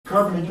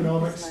Carbon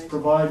economics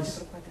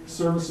provides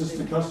services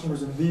to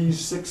customers in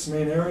these 6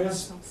 main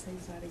areas.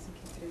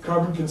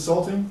 Carbon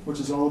consulting,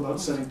 which is all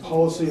about setting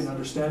policy and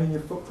understanding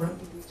your footprint.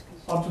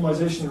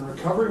 Optimization and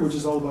recovery, which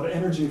is all about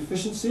energy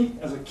efficiency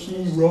as a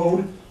key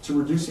road to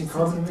reducing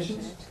carbon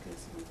emissions.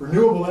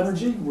 Renewable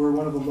energy, we're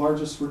one of the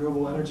largest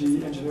renewable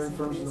energy engineering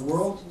firms in the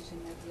world.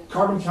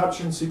 Carbon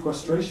capture and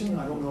sequestration,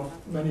 I don't know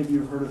if many of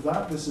you have heard of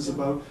that. This is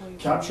about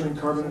capturing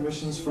carbon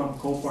emissions from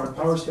coal-fired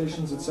power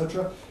stations,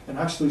 etc., and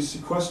actually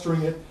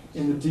sequestering it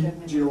in the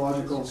deep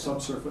geological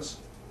subsurface.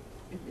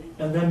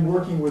 And then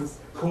working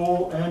with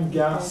coal and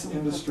gas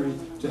industry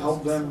to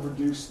help them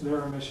reduce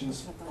their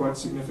emissions quite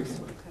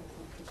significantly.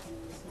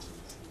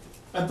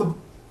 At the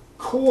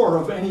core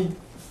of any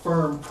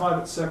firm,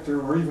 private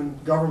sector, or even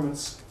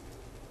government's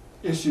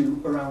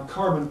issue around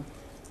carbon,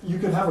 you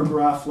could have a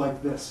graph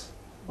like this.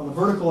 On the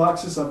vertical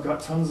axis, I've got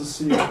tons of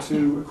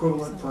CO2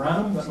 equivalent per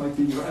annum. That might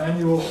be your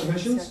annual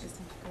emissions.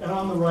 And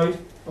on the right,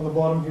 on the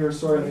bottom here,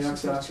 sorry, on the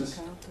x-axis,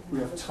 we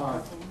have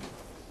time.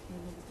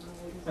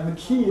 And the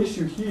key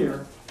issue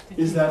here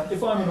is that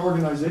if I'm an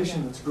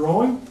organization that's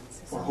growing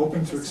or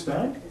hoping to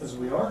expand, as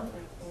we are,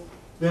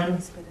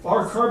 then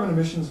our carbon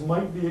emissions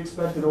might be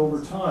expected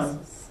over time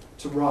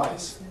to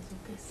rise.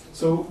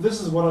 So this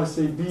is what I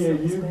say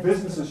BAU,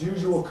 business as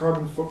usual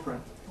carbon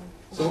footprint.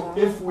 So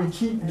if we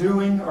keep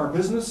doing our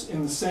business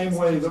in the same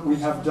way that we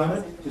have done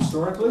it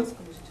historically,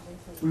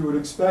 we would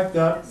expect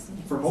that,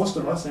 for most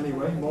of us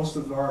anyway, most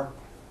of our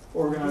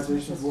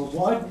organizations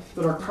worldwide,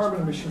 that our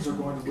carbon emissions are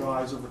going to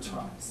rise over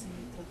time.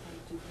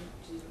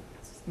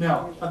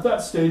 Now, at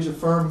that stage, a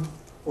firm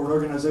or an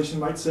organization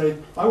might say,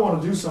 I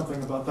want to do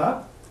something about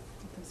that.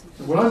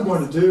 And what I'm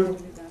going to do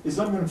is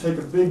I'm going to take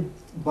a big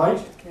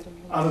bite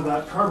out of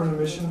that carbon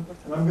emission,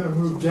 and I'm going to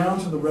move down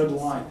to the red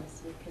line.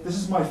 This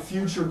is my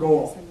future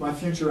goal, my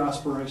future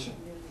aspiration.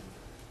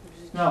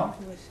 Now,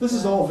 this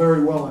is all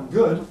very well and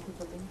good,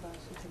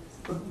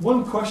 but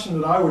one question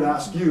that I would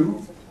ask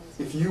you,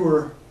 if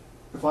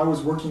I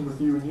was working with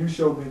you and you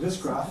showed me this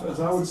graph, is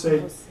I would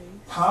say,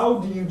 how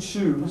do you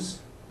choose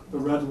the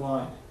red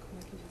line?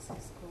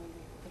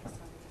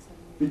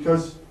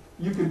 Because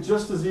you could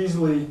just as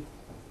easily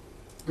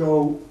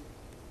go,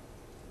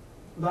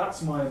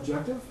 that's my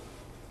objective,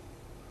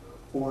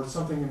 or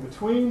something in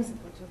between,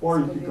 or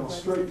you could go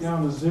straight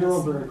down to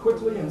 0 very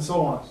quickly, and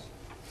so on.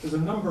 There's a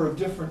number of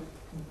different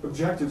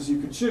objectives you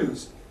could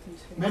choose.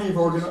 Many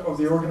of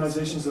the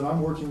organizations that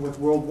I'm working with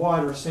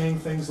worldwide are saying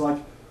things like,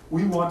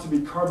 we want to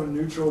be carbon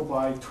neutral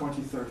by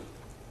 2030.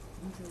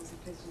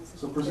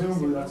 So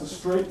presumably that's a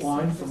straight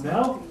line from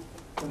now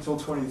until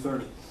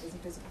 2030.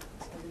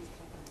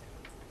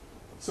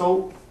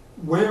 So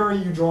where are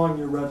you drawing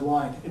your red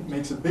line? It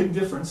makes a big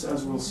difference,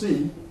 as we'll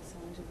see,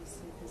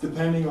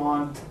 depending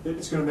on,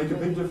 it's going to make a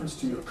big difference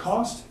to your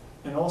cost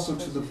and also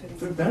to the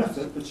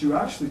benefit that you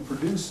actually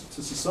produce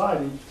to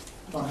society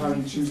on how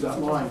you choose that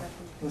line.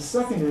 And the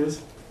second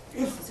is,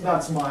 if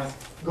that's my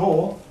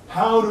goal,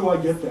 how do I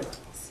get there?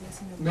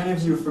 Many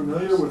of you are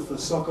familiar with the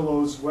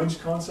Sokolow's wedge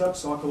concept.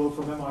 Sokolow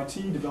from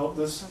MIT developed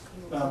this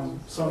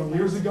some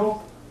years ago.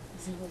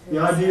 The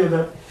idea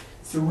that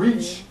to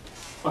reach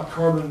a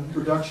carbon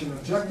reduction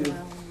objective,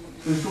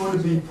 there's going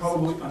to be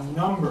probably a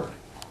number.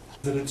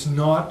 That it's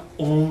not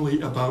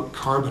only about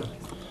carbon.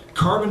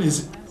 Carbon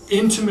is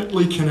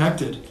intimately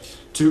connected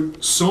to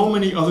so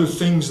many other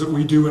things that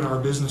we do in our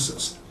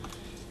businesses.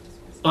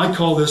 I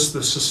call this the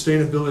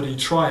sustainability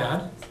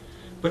triad,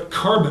 but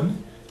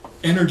carbon,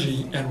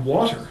 energy, and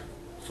water,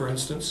 for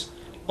instance,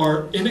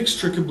 are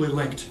inextricably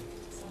linked.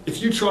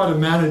 If you try to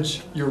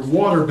manage your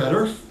water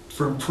better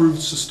for improved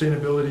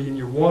sustainability in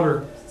your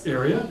water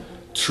area,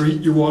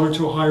 treat your water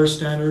to a higher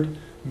standard,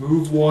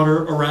 move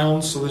water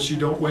around so that you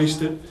don't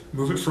waste it,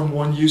 move it from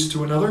one use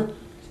to another,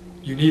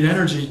 you need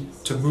energy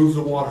to move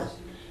the water.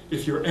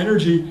 If your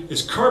energy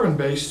is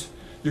carbon-based,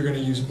 you're going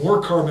to use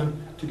more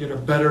carbon to get a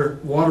better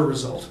water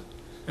result,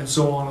 and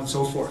so on and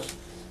so forth.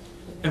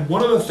 And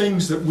one of the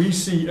things that we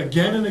see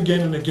again and again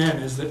and again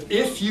is that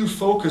if you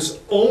focus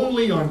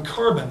only on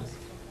carbon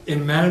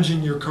in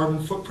managing your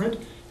carbon footprint,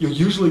 you'll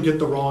usually get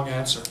the wrong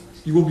answer.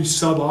 You will be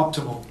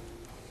suboptimal.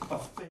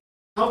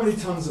 How many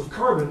tons of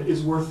carbon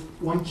is worth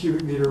 1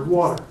 cubic meter of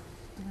water?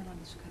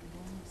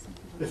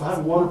 If I have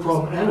a water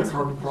problem and a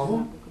carbon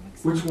problem,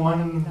 which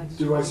one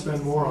do I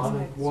spend more on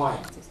and why?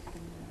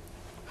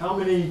 How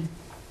many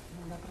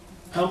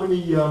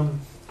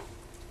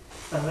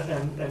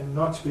and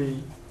not to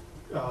be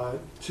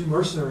too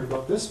mercenary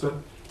about this, but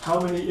how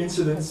many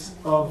incidents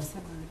of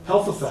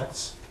health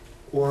effects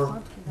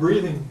or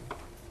breathing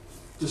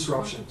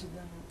disruption,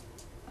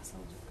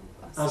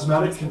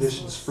 asthmatic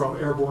conditions from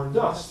airborne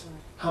dust,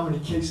 how many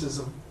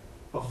cases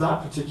of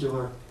that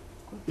particular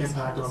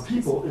impact on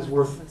people is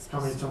worth how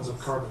many tons of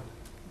carbon?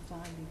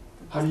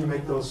 How do you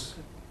make those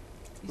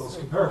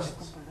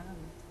comparisons?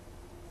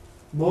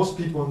 Most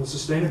people in the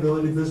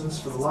sustainability business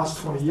for the last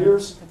 20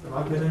 years, and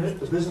I've been in it,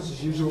 the business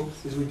as usual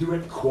is we do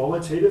it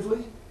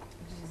qualitatively.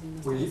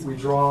 We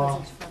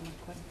draw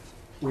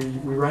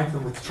we rank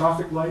them with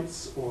traffic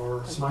lights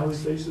or smiley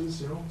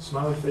faces, you know,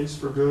 smiley face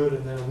for good,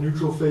 and then a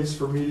neutral face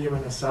for medium,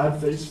 and a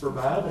sad face for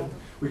bad, and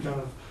we kind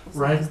of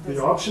rank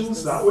the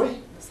options that way.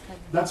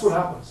 That's what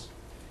happens.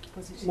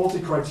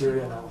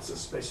 Multi-criteria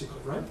analysis,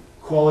 basically, right?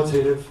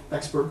 Qualitative,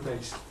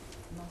 expert-based.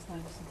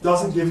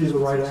 Doesn't give you the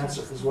right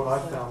answer, is what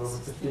I've found over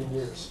 15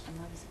 years.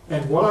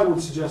 And what I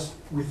would suggest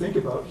we think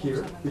about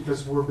here,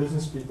 because we're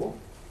business people,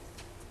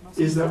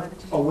 is that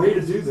a way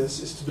to do this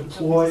is to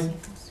deploy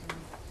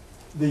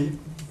the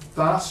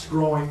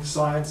fast-growing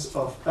science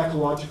of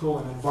ecological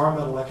and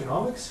environmental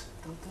economics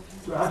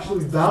to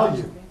actually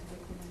value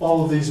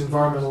all of these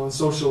environmental and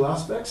social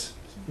aspects,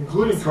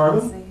 including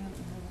carbon.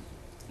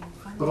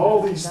 But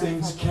all these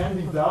things can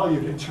be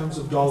valued in terms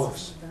of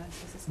dollars.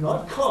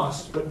 Not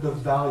cost, but the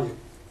value.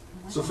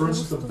 So for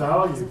instance, the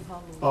value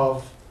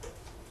of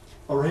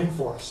a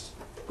rainforest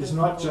is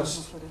not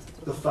just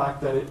the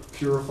fact that it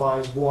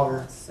purifies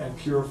water and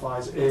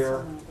purifies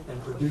air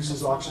and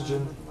produces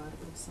oxygen,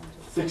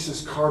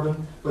 fixes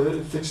carbon, but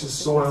it fixes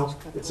soil.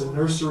 It's a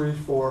nursery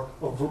for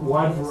a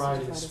wide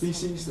variety of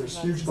species. There's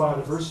huge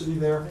biodiversity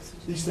there.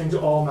 These things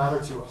all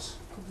matter to us.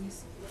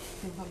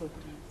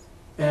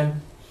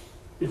 And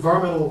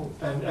environmental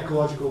and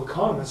ecological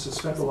economists have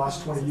spent the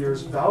last 20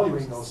 years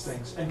valuing those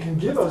things and can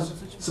give us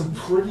some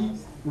pretty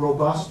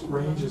robust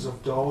ranges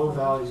of dollar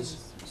values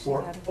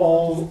for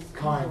all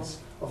kinds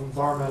of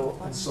environmental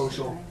and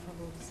social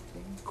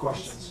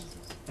questions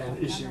and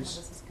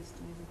issues.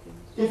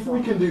 If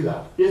we can do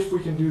that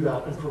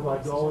and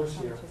provide dollars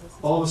here,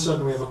 all of a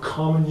sudden we have a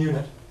common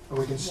unit and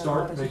we can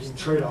start making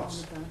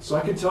trade-offs. So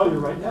I can tell you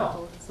right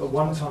now that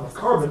 1 ton of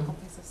carbon,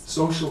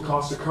 social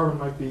cost of carbon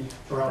might be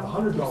around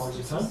 $100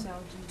 a ton,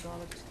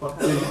 but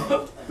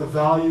the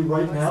value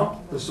right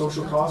now, the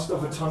social cost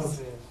of a ton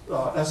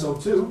of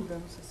SO2,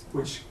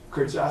 which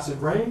creates acid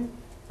rain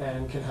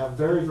and can have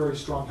very, very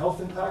strong health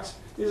impacts,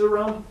 is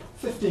around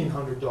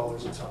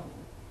 $1,500 a ton.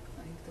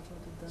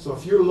 So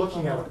if you're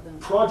looking at a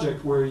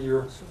project where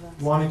you're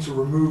wanting to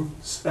remove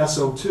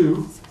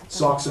SO2,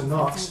 SOx and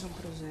NOx,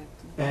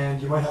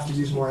 and you might have to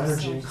use more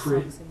energy and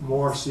create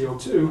more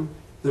CO2,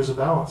 there's a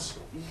balance,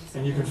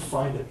 and you can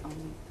find it.